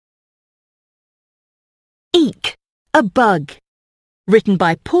A Bug, written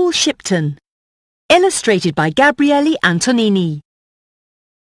by Paul Shipton, illustrated by Gabriele Antonini.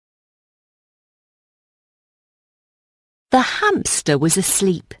 The hamster was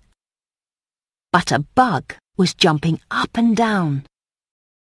asleep, but a bug was jumping up and down.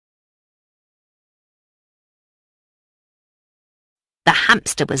 The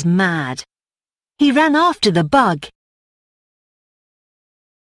hamster was mad. He ran after the bug.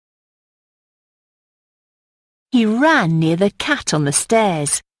 He ran near the cat on the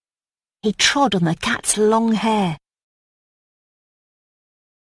stairs. He trod on the cat's long hair.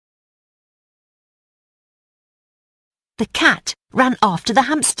 The cat ran after the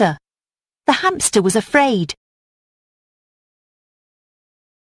hamster. The hamster was afraid.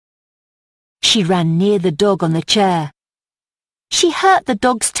 She ran near the dog on the chair. She hurt the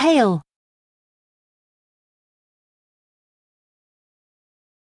dog's tail.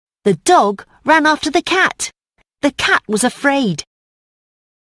 The dog ran after the cat. The cat was afraid.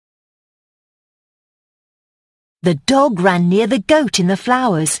 The dog ran near the goat in the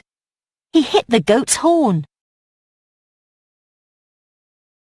flowers. He hit the goat's horn.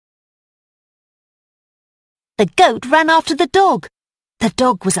 The goat ran after the dog. The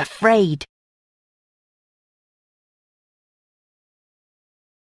dog was afraid.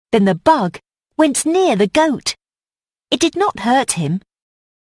 Then the bug went near the goat. It did not hurt him.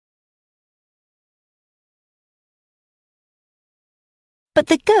 But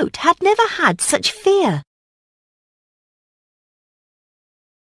the goat had never had such fear.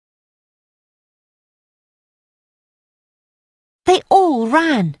 They all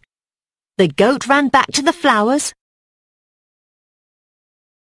ran. The goat ran back to the flowers.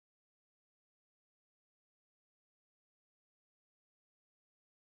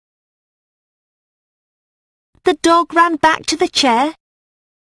 The dog ran back to the chair.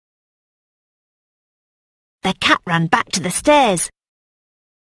 The cat ran back to the stairs.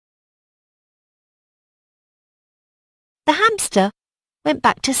 The hamster went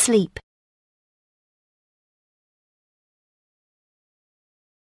back to sleep.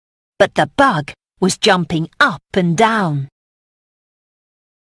 But the bug was jumping up and down.